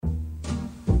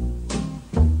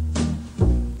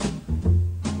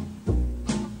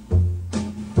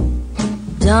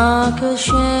Danke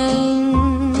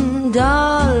schön,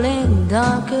 darling,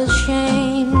 danke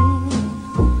schön.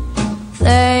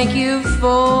 Thank you for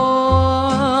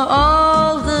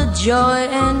all the joy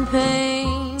and pain.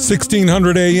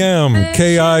 1600 AM,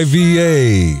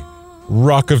 KIVA,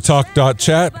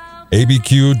 rockoftalk.chat,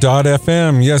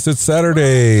 abq.fm. Yes, it's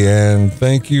Saturday, and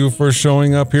thank you for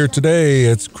showing up here today.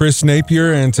 It's Chris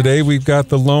Napier, and today we've got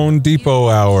the Lone Depot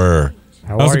Hour.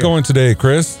 How's it going today,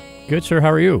 Chris? Good, sir.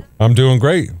 How are you? I'm doing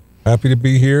great. Happy to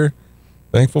be here.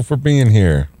 Thankful for being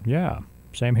here. Yeah,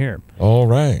 same here. All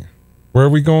right. Where are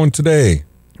we going today?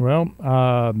 Well,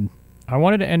 I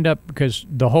wanted to end up, because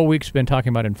the whole week's been talking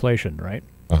about inflation, right?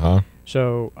 Uh-huh.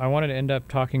 So I wanted to end up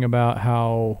talking about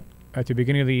how at the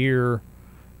beginning of the year,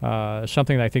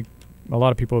 something that I think a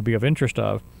lot of people would be of interest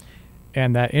of,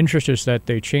 and that interest is that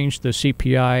they changed the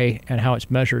CPI and how it's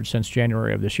measured since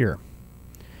January of this year.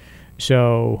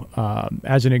 So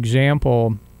as an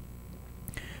example,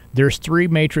 there's three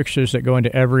matrices that go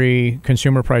into every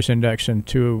consumer price index and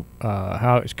to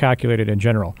how it's calculated in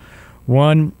general.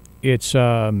 One, it's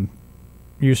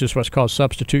uses what's called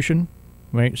substitution,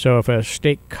 right? So if a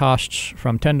steak costs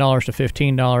from $10 to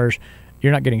 $15,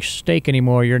 you're not getting steak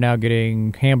anymore. You're now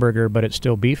getting hamburger, but it's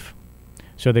still beef.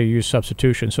 So they use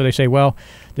substitution. So they say, well,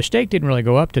 the steak didn't really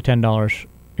go up to $10,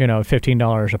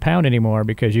 $15 a pound anymore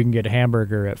because you can get a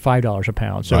hamburger at $5 a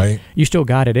pound. So right. You still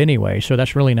got it anyway. So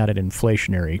that's really not an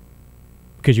inflationary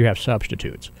because you have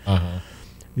substitutes. Uh-huh.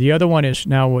 The other one is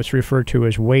now what's referred to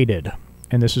as weighted.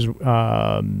 And this is,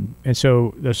 and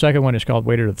so the second one is called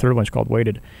weighted. The third one is called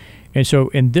weighted. And so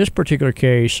in this particular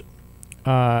case,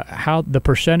 how the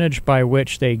percentage by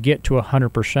which they get to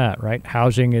 100%, right?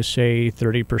 Housing is, say,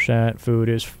 30%, food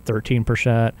is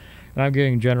 13%. And I'm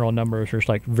getting general numbers. There's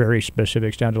like very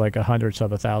specifics down to like hundreds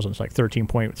of thousands, like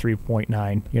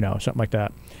 13.3.9, something like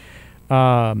that.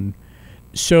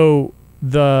 So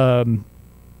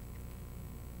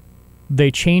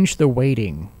they changed the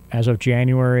weighting as of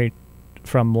January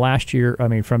from last year,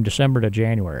 from December to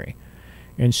January.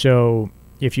 And so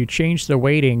if you change the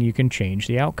weighting, you can change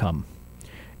the outcome.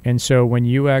 And so when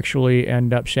you actually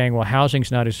end up saying, well,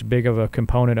 housing's not as big of a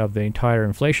component of the entire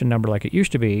inflation number like it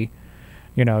used to be,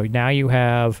 now you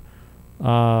have,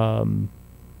 now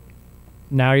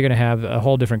you're going to have a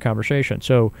whole different conversation.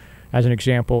 So as an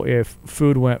example, if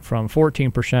food went from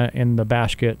 14% in the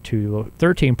basket to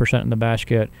 13% in the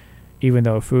basket, even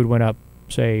though food went up,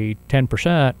 say,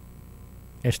 10%,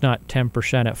 it's not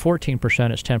 10% at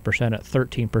 14%, it's 10% at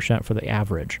 13% for the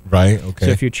average. Right, okay.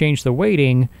 So if you change the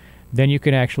weighting, then you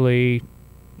can actually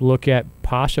look at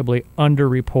possibly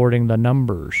underreporting the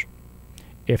numbers.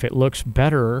 If it looks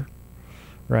better,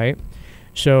 right?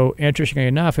 So interestingly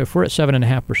enough, if we're at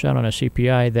 7.5% on a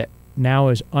CPI that now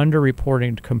is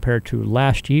underreporting compared to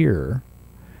last year,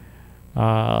 you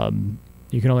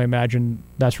can only imagine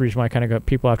that's the reason why I kind of go,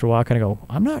 people after a while kind of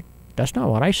go, that's not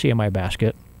what I see in my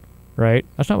basket, right?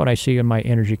 That's not what I see in my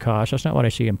energy costs. That's not what I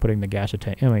see in putting the gas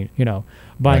tank. Buying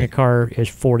right. a car is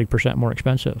 40% more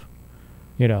expensive.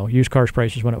 Used cars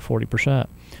prices went up 40%.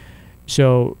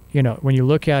 So, when you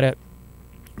look at it,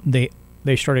 they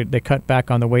cut back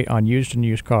on the weight on used and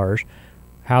used cars,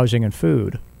 housing and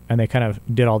food, and they kind of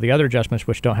did all the other adjustments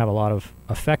which don't have a lot of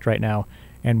effect right now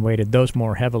and weighted those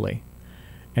more heavily.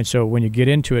 And so when you get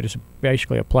into it, it's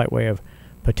basically a polite way of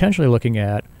potentially looking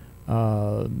at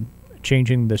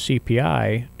changing the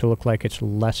CPI to look like it's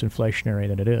less inflationary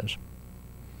than it is.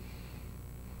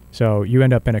 So you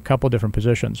end up in a couple different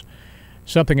positions.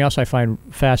 Something else I find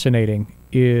fascinating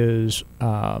is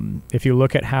if you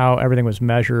look at how everything was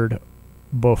measured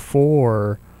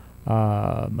before,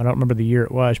 I don't remember the year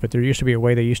it was, but there used to be a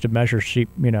way they used to measure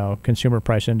consumer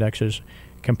price indexes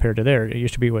compared to there. It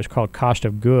used to be what's called cost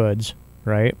of goods,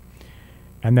 right?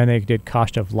 And then they did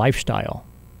cost of lifestyle,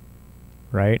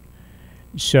 right?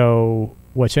 So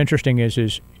what's interesting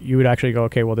is you would actually go,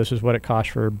 okay, well, this is what it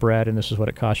costs for bread, and this is what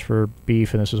it costs for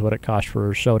beef, and this is what it costs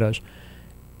for sodas,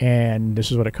 and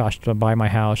this is what it costs to buy my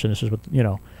house, and this is what,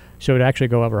 So it would actually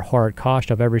go over hard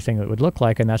cost of everything that it would look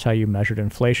like, and that's how you measured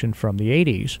inflation from the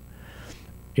 80s.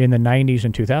 In the 90s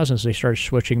and 2000s, they started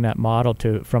switching that model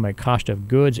from a cost of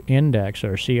goods index,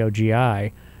 or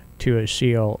COGI, to a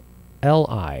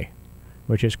COLI,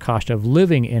 which is cost of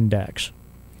living index,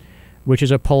 which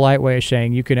is a polite way of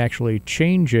saying you can actually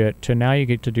change it to now you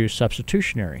get to do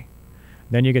substitutionary.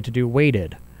 Then you get to do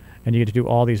weighted, and you get to do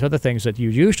all these other things that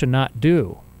you used to not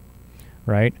do,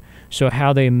 right? So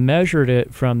how they measured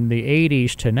it from the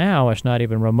 80s to now is not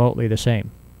even remotely the same.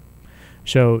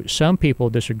 So some people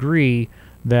disagree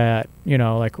that,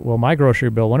 well, my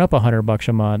grocery bill went up $100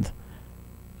 a month.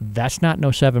 That's not no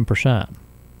 7%,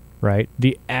 right?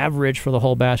 The average for the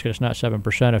whole basket is not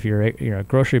 7% if your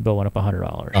grocery bill went up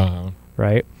 $100,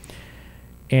 right?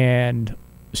 And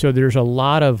so there's a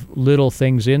lot of little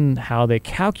things in how they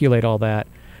calculate all that.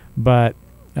 But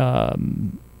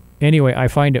anyway, I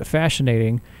find it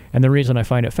fascinating. And the reason I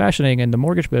find it fascinating in the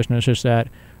mortgage business is that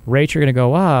rates are going to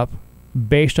go up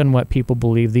based on what people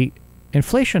believe the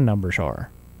inflation numbers are,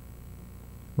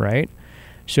 right?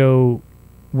 So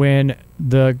when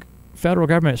the federal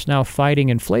government is now fighting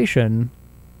inflation,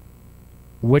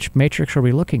 which matrix are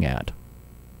we looking at,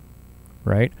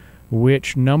 right?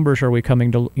 Which numbers are we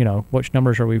coming to, which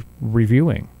numbers are we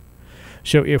reviewing?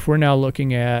 So if we're now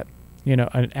looking at,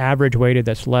 an average weighted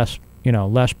that's less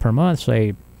per month,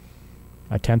 say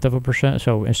 0.1%.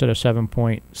 So instead of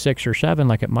 7.6 or 7,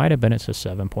 like it might have been, it's a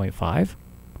 7.5.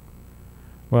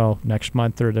 Well, next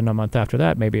month or the month after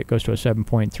that, maybe it goes to a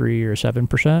 7.3 or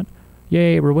 7%.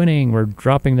 Yay, we're winning. We're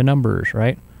dropping the numbers,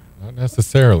 right? Not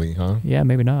necessarily, huh? Yeah,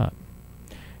 maybe not.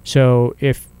 So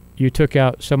if you took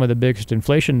out some of the biggest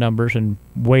inflation numbers and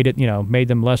weighted, made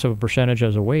them less of a percentage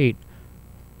as a weight,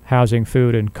 housing,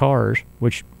 food, and cars,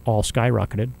 which all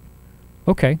skyrocketed.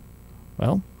 Okay,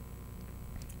 well,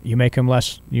 you make them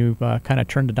less, you kind of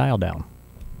turn the dial down.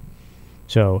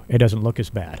 So it doesn't look as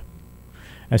bad.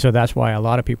 And so that's why a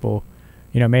lot of people,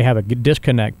 may have a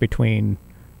disconnect between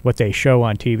what they show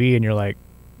on TV and you're like,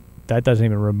 that doesn't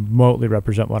even remotely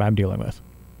represent what I'm dealing with.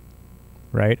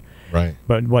 Right? Right.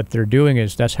 But what they're doing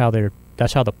is that's how the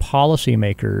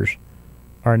policymakers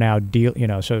are now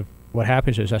so what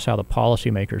happens is that's how the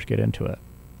policymakers get into it.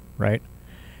 Right?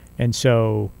 And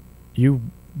so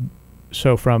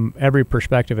from every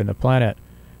perspective in the planet,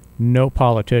 no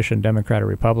politician, Democrat or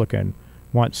Republican,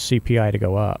 wants CPI to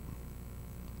go up,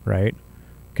 right?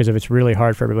 Because if it's really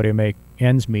hard for everybody to make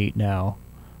ends meet now,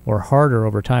 or harder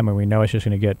over time, and we know it's just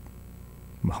going to get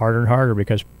harder and harder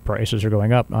because prices are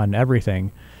going up on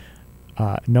everything,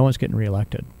 no one's getting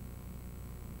reelected,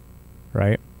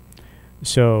 right?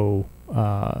 So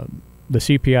the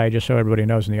CPI, just so everybody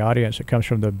knows in the audience, it comes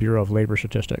from the Bureau of Labor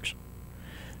Statistics.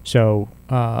 So,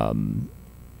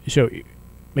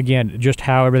 again, just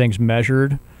how everything's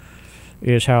measured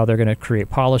is how they're going to create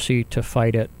policy to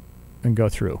fight it and go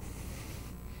through.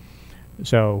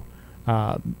 So,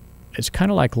 it's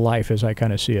kind of like life as I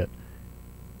kind of see it.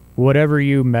 Whatever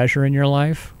you measure in your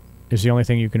life is the only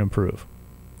thing you can improve,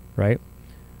 right?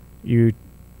 You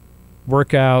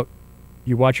work out,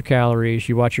 you watch your calories,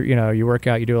 you watch your, you work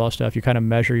out, you do all that stuff. You kind of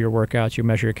measure your workouts, you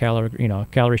measure your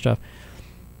calorie stuff.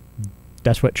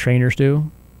 That's what trainers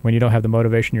do when you don't have the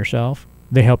motivation yourself.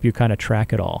 They help you kind of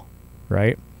track it all,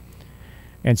 right?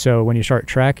 And so when you start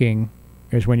tracking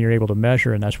is when you're able to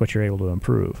measure, and that's what you're able to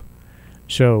improve.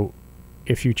 So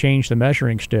if you change the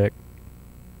measuring stick,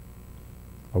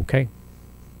 okay.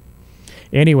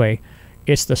 Anyway,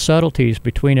 it's the subtleties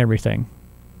between everything,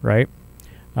 right?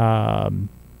 And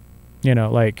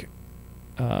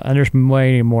there's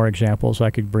way more examples I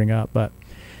could bring up, but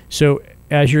so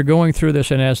as you're going through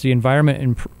this and as the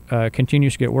environment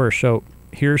continues to get worse, so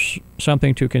here's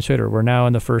something to consider. We're now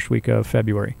in the first week of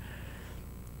February.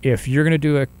 If you're going to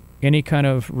do any kind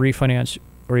of refinance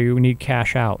or you need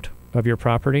cash out of your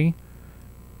property,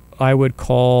 I would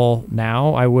call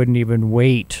now. I wouldn't even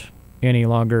wait any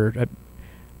longer.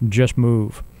 Just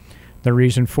move. The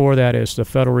reason for that is the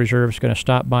Federal Reserve is going to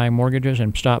stop buying mortgages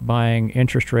and stop buying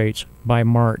interest rates by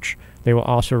March. They will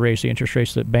also raise the interest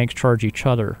rates that banks charge each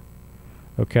other.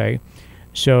 Okay?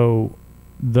 So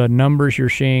the numbers you're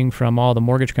seeing from all the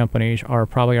mortgage companies are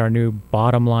probably our new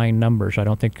bottom line numbers. I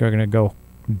don't think they're going to go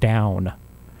down.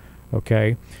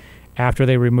 Okay? After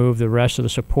they remove the rest of the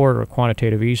support or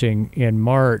quantitative easing in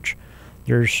March,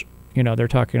 there's, they're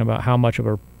talking about how much of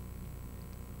a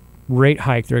rate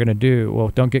hike they're going to do. Well,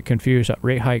 don't get confused. That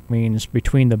rate hike means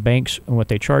between the banks and what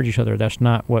they charge each other. That's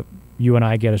not what you and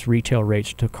I get as retail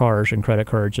rates to cars and credit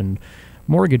cards and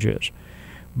mortgages.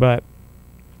 But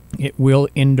it will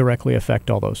indirectly affect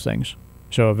all those things.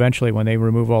 So eventually when they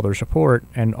remove all their support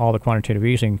and all the quantitative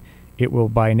easing, it will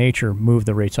by nature move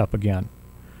the rates up again.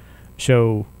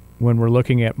 So when we're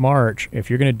looking at March, if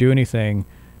you're going to do anything,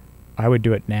 I would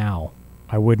do it now.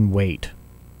 I wouldn't wait.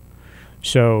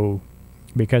 So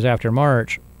because after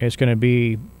March, it's going to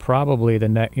be probably the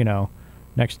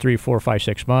next 3, 4, 5,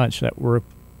 6 months that we're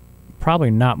probably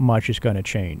not much is going to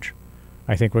change.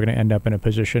 I think we're going to end up in a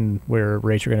position where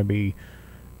rates are going to be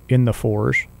in the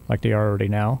 4s like they are already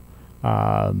now,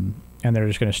 and they're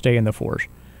just going to stay in the 4s.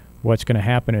 What's going to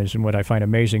happen is, and what I find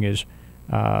amazing is,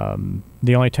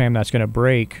 the only time that's going to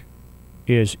break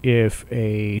is if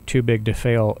a too big to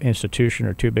fail institution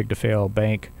or too big to fail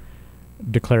bank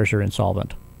declares they're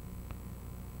insolvent.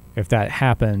 If that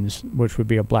happens, which would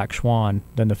be a black swan,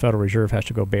 then the Federal Reserve has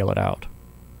to go bail it out.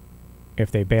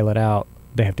 If they bail it out,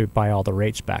 they have to buy all the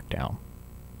rates back down.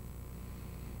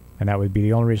 And that would be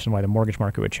the only reason why the mortgage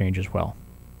market would change as well.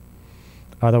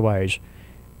 Otherwise,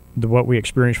 what we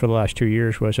experienced for the last 2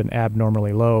 years was an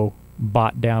abnormally low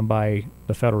bought down by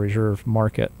the Federal Reserve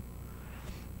market.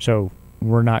 So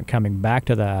we're not coming back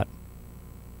to that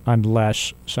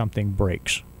unless something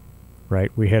breaks,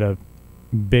 right? We hit a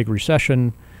big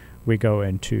recession. We go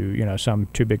into, some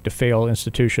too big to fail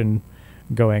institution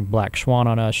going black swan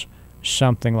on us,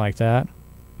 something like that.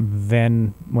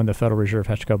 Then when the Federal Reserve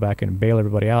has to go back and bail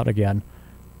everybody out again,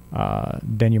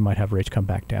 then you might have rates come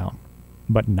back down,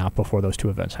 but not before those two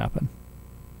events happen.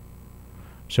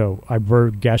 So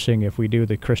we're guessing if we do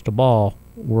the crystal ball,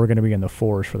 we're going to be in the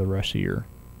 4s for the rest of the year,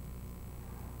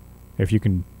 if you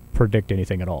can predict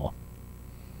anything at all.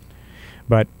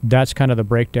 But that's kind of the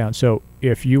breakdown. So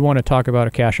if you want to talk about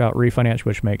a cash out refinance,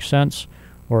 which makes sense,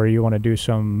 or you want to do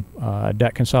some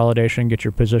debt consolidation, get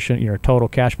your position, your total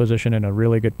cash position in a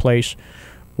really good place,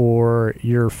 or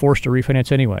you're forced to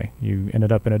refinance anyway. You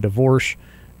ended up in a divorce.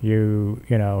 You're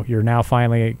now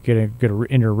finally getting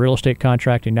in your real estate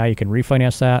contract, and now you can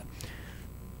refinance that.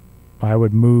 I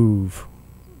would move.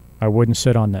 I wouldn't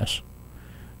sit on this.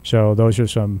 So those are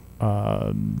some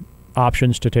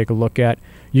options to take a look at.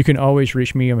 You can always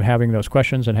reach me. I'm having those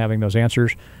questions and having those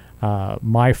answers.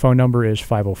 My phone number is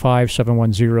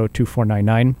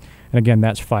 505-710-2499. And again,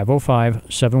 that's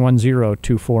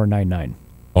 505-710-2499.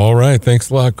 All right. Thanks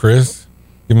a lot, Chris.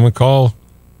 Give him a call.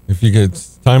 If you get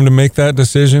time to make that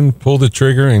decision, pull the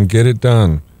trigger and get it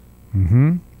done.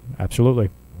 Mm-hmm. Absolutely.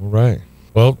 All right.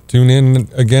 Well, tune in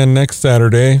again next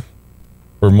Saturday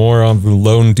for more on the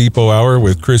Loan Depot Hour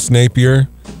with Chris Napier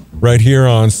right here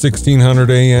on 1600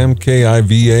 AM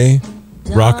KIVA,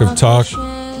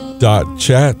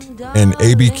 rockoftalk.chat, and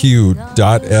abq.fm.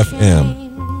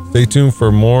 Stay tuned for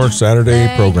more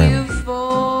Saturday programming. Thank you for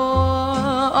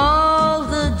all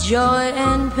the joy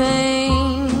and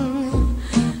pain.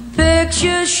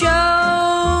 Picture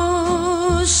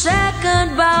show,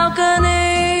 second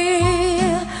balcony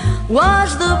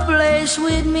was the place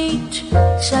we'd meet.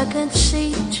 Second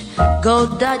seat, go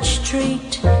Dutch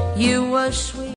treat, you were sweet.